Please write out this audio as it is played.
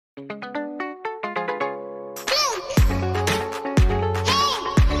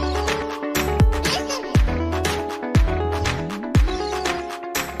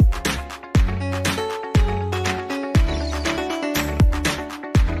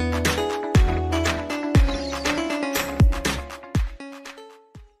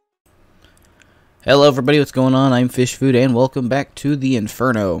Hello everybody, what's going on? I'm Fish Food and welcome back to the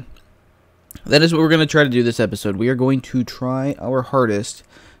Inferno. That is what we're going to try to do this episode. We are going to try our hardest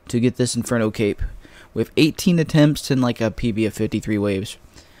to get this Inferno cape with 18 attempts and like a PB of 53 waves.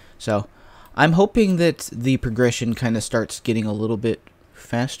 So, I'm hoping that the progression kind of starts getting a little bit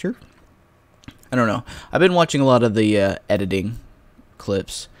faster. I don't know. I've been watching a lot of the editing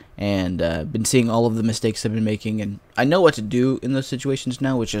clips and been seeing all of the mistakes I've been making, and I know what to do in those situations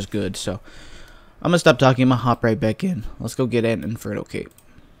now, which is good. So, I'm going to stop talking. I'm going to hop right back in. Let's go get an Inferno cape.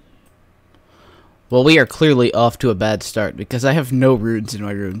 Well, we are clearly off to a bad start because I have no runes in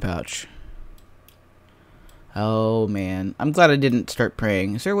my rune pouch. Oh, man. I'm glad I didn't start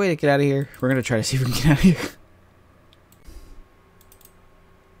praying. Is there a way to get out of here? We're going to try to see if we can get out of here.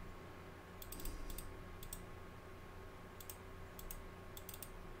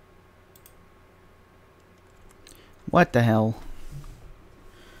 What the hell?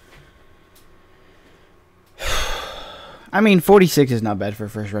 I mean, 46 is not bad for a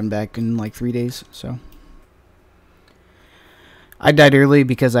first run back in like 3 days, so. I died early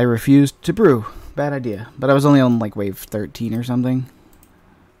because I refused to brew. Bad idea. But I was only on like wave 13 or something.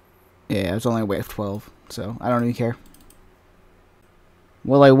 Yeah, I was only on wave 12, so I don't even care.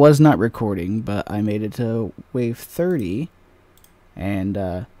 Well, I was not recording, but I made it to wave 30. And,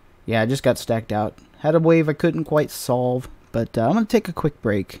 yeah, I just got stacked out. Had a wave I couldn't quite solve, but I'm going to take a quick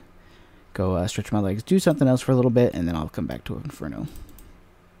break. Go stretch my legs, do something else for a little bit, and then I'll come back to Inferno.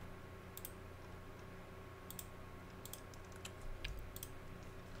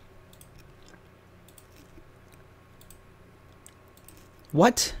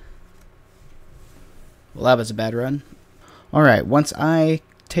 What? Well, that was a bad run. Alright, once I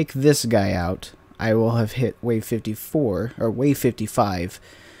take this guy out, I will have hit wave 54, or wave 55,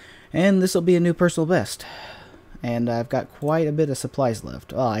 and this will be a new personal best. And I've got quite a bit of supplies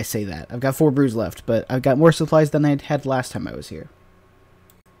left. Oh, I say that. I've got 4 brews left, but I've got more supplies than I had last time I was here.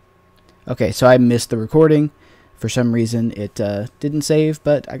 Okay, so I missed the recording. For some reason, it didn't save,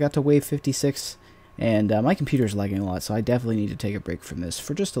 but I got to wave 56, and my computer's lagging a lot, so I definitely need to take a break from this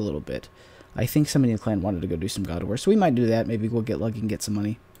for just a little bit. I think somebody in the clan wanted to go do some God of War, so we might do that. Maybe we'll get lucky and get some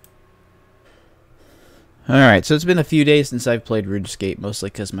money. Alright, so it's been a few days since I've played RuneScape,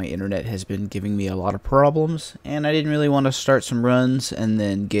 mostly because my internet has been giving me a lot of problems, and I didn't really want to start some runs and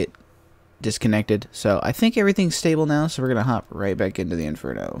then get disconnected. So I think everything's stable now, so we're going to hop right back into the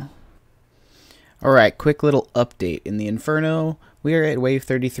Inferno. Alright, quick little update. In the Inferno, we are at wave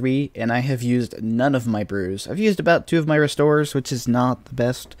 33, and I have used none of my brews. I've used about 2 of my restores, which is not the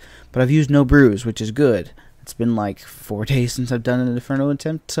best, but I've used no brews, which is good. It's been like 4 days since I've done an Inferno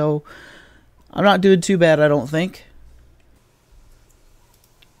attempt, so I'm not doing too bad, I don't think.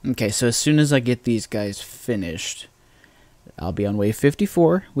 Okay, so as soon as I get these guys finished, I'll be on wave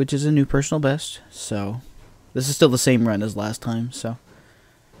 54, which is a new personal best. So, this is still the same run as last time, so.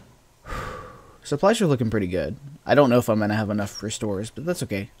 Supplies are looking pretty good. I don't know if I'm going to have enough restores, but that's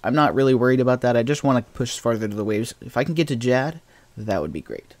okay. I'm not really worried about that. I just want to push farther to the waves. If I can get to Jad, that would be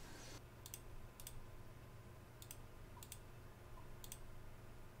great.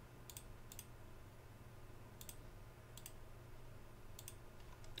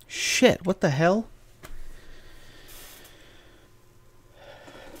 Shit, what the hell?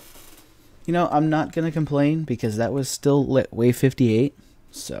 You know, I'm not going to complain because that was still lit wave 58.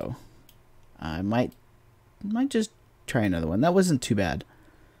 So, I might just try another one. That wasn't too bad.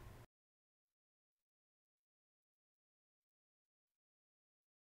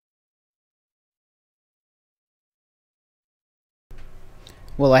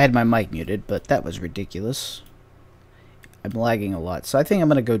 Well, I had my mic muted, but that was ridiculous. I'm lagging a lot, so I think I'm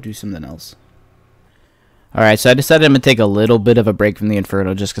going to go do something else. Alright, so I decided I'm going to take a little bit of a break from the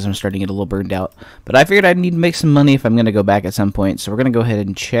Inferno just because I'm starting to get a little burned out. But I figured I'd need to make some money if I'm going to go back at some point, so we're going to go ahead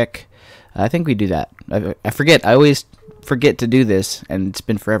and check. I think we do that. I forget. I always forget to do this, and it's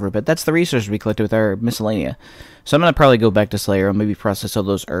been forever, but that's the resources we collected with our miscellanea. So I'm going to probably go back to Slayer and maybe process all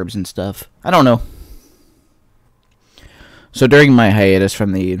those herbs and stuff. I don't know. So during my hiatus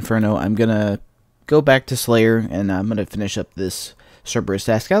from the Inferno, I'm going to go back to Slayer, and I'm going to finish up this Cerberus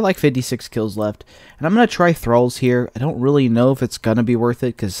task. I got like 56 kills left, and I'm going to try Thralls here. I don't really know if it's going to be worth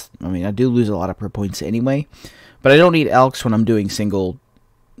it, because, I mean, I do lose a lot of pro points anyway, but I don't need Alks when I'm doing single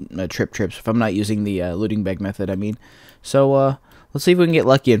trips, if I'm not using the looting bag method, I mean. So, Let's see if we can get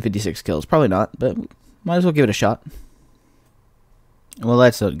lucky in 56 kills. Probably not, but might as well give it a shot. Well,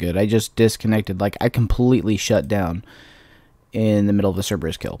 that's not good. I just disconnected. Like, I completely shut down in the middle of the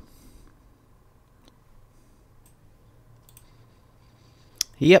Cerberus kill.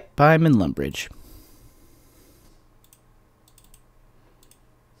 Yep, I'm in Lumbridge.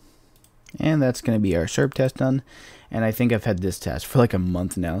 And that's going to be our SERP test done. And I think I've had this test for like a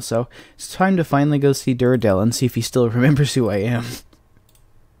month now. So it's time to finally go see Duradel and see if he still remembers who I am.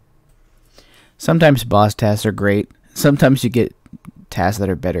 Sometimes boss tasks are great. Sometimes you get tasks that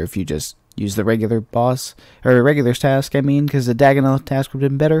are better if you just use the regular boss, or regular task, I mean, because the Dagonel task would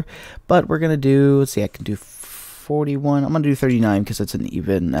have been better. But we're going to do, let's see, I can do 41. I'm going to do 39 because it's an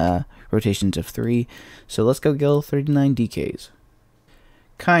even rotations of 3. So let's go kill 39 DKs.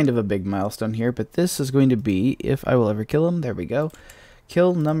 Kind of a big milestone here, but this is going to be, if I will ever kill him, there we go.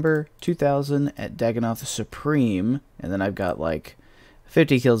 Kill number 2000 at Dagonoth Supreme, and then I've got like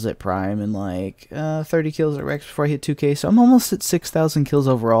 50 kills at Prime and like 30 kills at Rex before I hit 2K, so I'm almost at 6,000 kills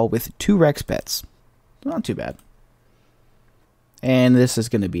overall with 2 Rex pets. Not too bad. And this is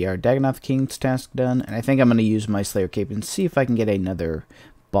going to be our Dagonoth King's task done, and I think I'm going to use my Slayer Cape and see if I can get another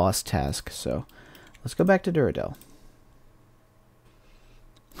boss task. So let's go back to Duradel.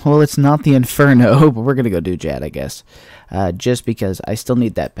 Well, it's not the Inferno, but we're going to go do Jad, I guess. Just because I still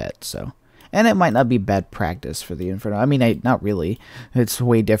need that pet, so. And it might not be bad practice for the Inferno. I mean, not really. It's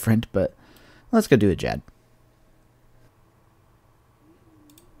way different, but let's go do a Jad.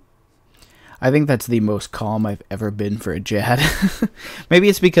 I think that's the most calm I've ever been for a Jad. Maybe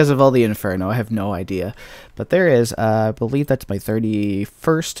it's because of all the Inferno. I have no idea. But there is, I believe that's my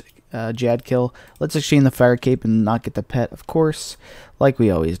 31st Jad kill. Let's exchange the Fire Cape and not get the pet, of course, like we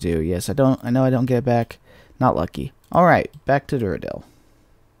always do. Yes, I know I don't get it back. Not lucky. Alright, back to Duradel.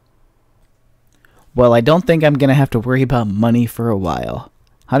 Well, I don't think I'm going to have to worry about money for a while.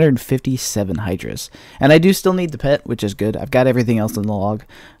 157 Hydras. And I do still need the pet, which is good. I've got everything else in the log.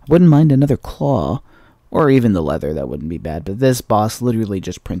 I wouldn't mind another claw, or even the leather. That wouldn't be bad. But this boss literally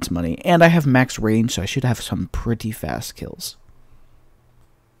just prints money. And I have max range, so I should have some pretty fast kills.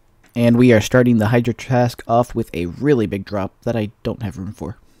 And we are starting the Hydra task off with a really big drop that I don't have room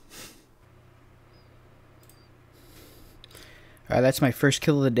for. Alright, that's my first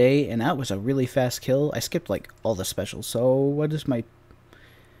kill of the day, and that was a really fast kill. I skipped, like, all the specials, so what is my...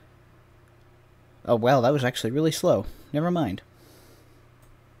 Oh, wow, that was actually really slow. Never mind.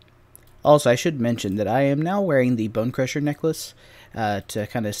 Also, I should mention that I am now wearing the Bone Crusher necklace to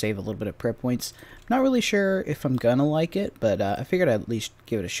kind of save a little bit of prep points. I'm not really sure if I'm gonna like it, but I figured I'd at least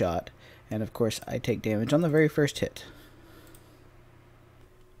give it a shot. And, of course, I take damage on the very first hit.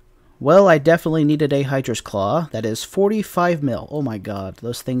 Well, I definitely needed a Hydra's Claw. That is 45 mil. Oh my god,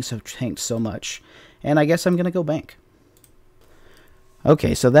 those things have tanked so much. And I guess I'm going to go bank.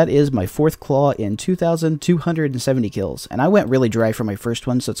 Okay, so that is my 4th Claw in 2,270 kills. And I went really dry for my first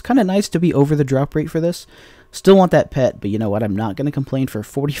one, so it's kind of nice to be over the drop rate for this. Still want that pet, but you know what? I'm not going to complain for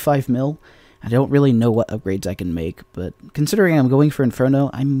 45 mil. I don't really know what upgrades I can make, but considering I'm going for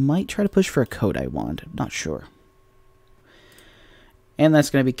Inferno, I might try to push for a code I want. I'm not sure. And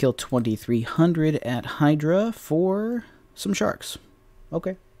that's going to be kill 2,300 at Hydra for some sharks.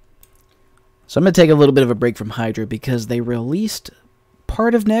 Okay. So I'm going to take a little bit of a break from Hydra because they released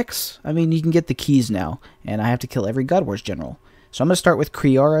part of Nyx. I mean, you can get the keys now, and I have to kill every God Wars general. So I'm going to start with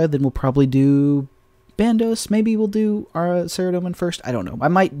Kriara, then we'll probably do Bandos. Maybe we'll do Ceradoman first. I don't know. I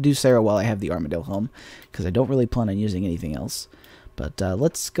might do Sarah while I have the Armadillo Helm because I don't really plan on using anything else. But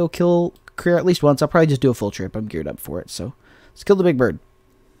let's go kill Kriara at least once. I'll probably just do a full trip. I'm geared up for it, so... Let's kill the big bird.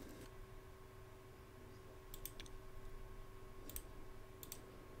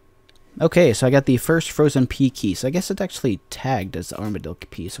 Okay, so I got the first Frozen P key. So I guess it's actually tagged as the Armadillo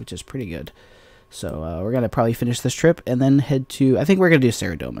piece, which is pretty good. So we're going to probably finish this trip and then head to... I think we're going to do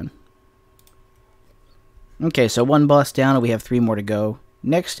Ceradoman. Okay, so 1 boss down and we have 3 more to go.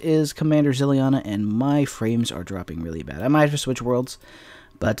 Next is Commander Zilliana, and my frames are dropping really bad. I might have to switch worlds.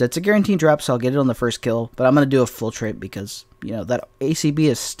 But it's a guaranteed drop, so I'll get it on the first kill. But I'm going to do a full trip because, you know, that ACB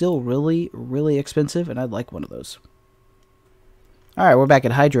is still really, really expensive, and I'd like one of those. Alright, we're back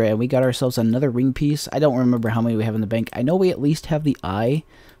at Hydra, and we got ourselves another ring piece. I don't remember how many we have in the bank. I know we at least have the eye,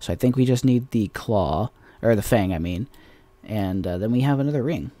 so I think we just need the claw, or the fang, I mean. And then we have another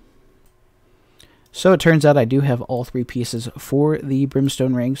ring. So it turns out I do have all 3 pieces for the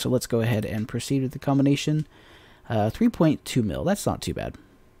Brimstone ring, so let's go ahead and proceed with the combination. 3.2 mil, that's not too bad.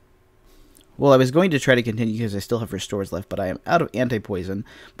 Well, I was going to try to continue because I still have restores left, but I am out of anti-poison.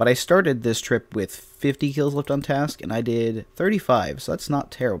 But I started this trip with 50 kills left on task, and I did 35, so that's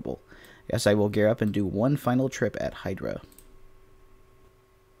not terrible. Yes, I will gear up and do one final trip at Hydra.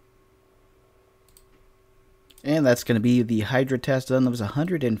 And that's going to be the Hydra task done. That was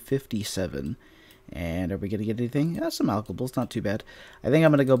 157. And are we going to get anything? Some alchables, not too bad. I think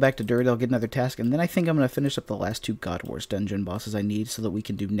I'm going to go back to Dirt. I'll get another task. And then I think I'm going to finish up the last 2 God Wars dungeon bosses I need so that we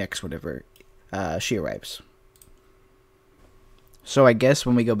can do next whenever she arrives. So I guess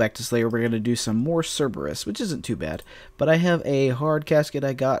when we go back to Slayer, we're going to do some more Cerberus, which isn't too bad. But I have a hard casket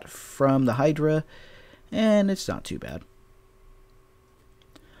I got from the Hydra, and it's not too bad.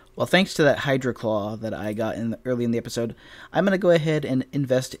 Well, thanks to that Hydra Claw that I got early in the episode, I'm going to go ahead and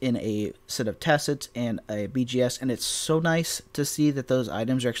invest in a set of Tacits and a BGS, and it's so nice to see that those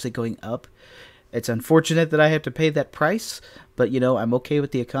items are actually going up. It's unfortunate that I have to pay that price, but, you know, I'm okay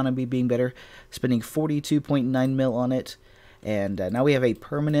with the economy being better, spending 42.9 mil on it. And now we have a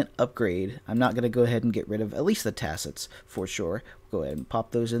permanent upgrade. I'm not going to go ahead and get rid of at least the Tacits for sure. Go ahead and pop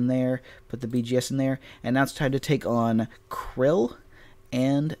those in there, put the BGS in there, and now it's time to take on Krill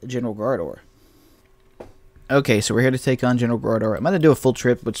and General Gardor. Okay, so we're here to take on General Gardor. I'm going to do a full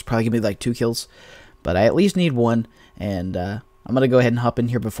trip, which is probably going to be like 2 kills, but I at least need 1, and I'm going to go ahead and hop in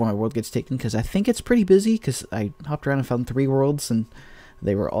here before my world gets taken, because I think it's pretty busy, because I hopped around and found 3 worlds, and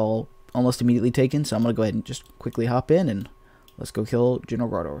they were all almost immediately taken, so I'm going to go ahead and just quickly hop in, and let's go kill General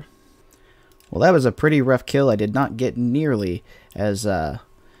Gardor. Well, that was a pretty rough kill. I did not get nearly as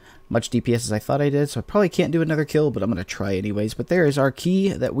much DPS as I thought I did, so I probably can't do another kill, but I'm going to try anyways. But there is our key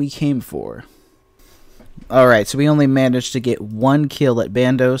that we came for. Alright, so we only managed to get 1 kill at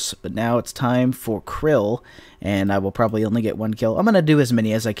Bandos, but now it's time for Krill, and I will probably only get 1 kill. I'm going to do as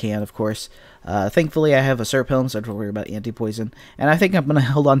many as I can, of course. Thankfully, I have a Serp Helm, so I don't worry about anti-poison, and I think I'm going to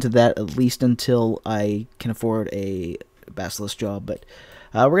hold on to that at least until I can afford a Basilisk job, but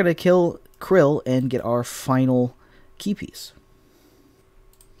we're going to kill Krill and get our final key piece.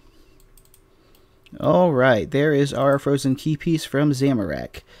 Alright, there is our frozen key piece from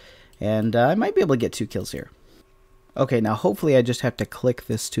Zamorak. And I might be able to get 2 kills here. Okay, now hopefully I just have to click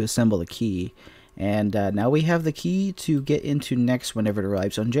this to assemble the key. And now we have the key to get into next whenever it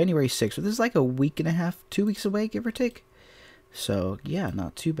arrives on January 6th. So this is like a week and a half, 2 weeks away, give or take. So yeah,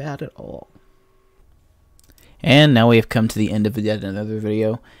 not too bad at all. And now we have come to the end of yet another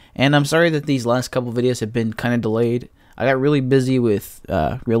video. And I'm sorry that these last couple videos have been kind of delayed. I got really busy with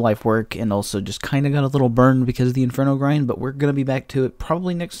real life work and also just kind of got a little burned because of the Inferno grind, but we're going to be back to it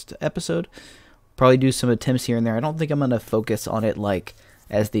probably next episode. Probably do some attempts here and there. I don't think I'm going to focus on it like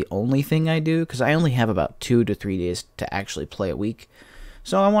as the only thing I do, because I only have about 2 to 3 days to actually play a week.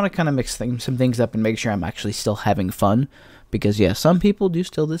 So I want to kind of mix some things up and make sure I'm actually still having fun, because yeah, some people do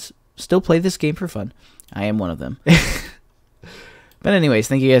still play this game for fun. I am one of them. But anyways,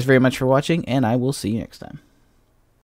 thank you guys very much for watching, and I will see you next time.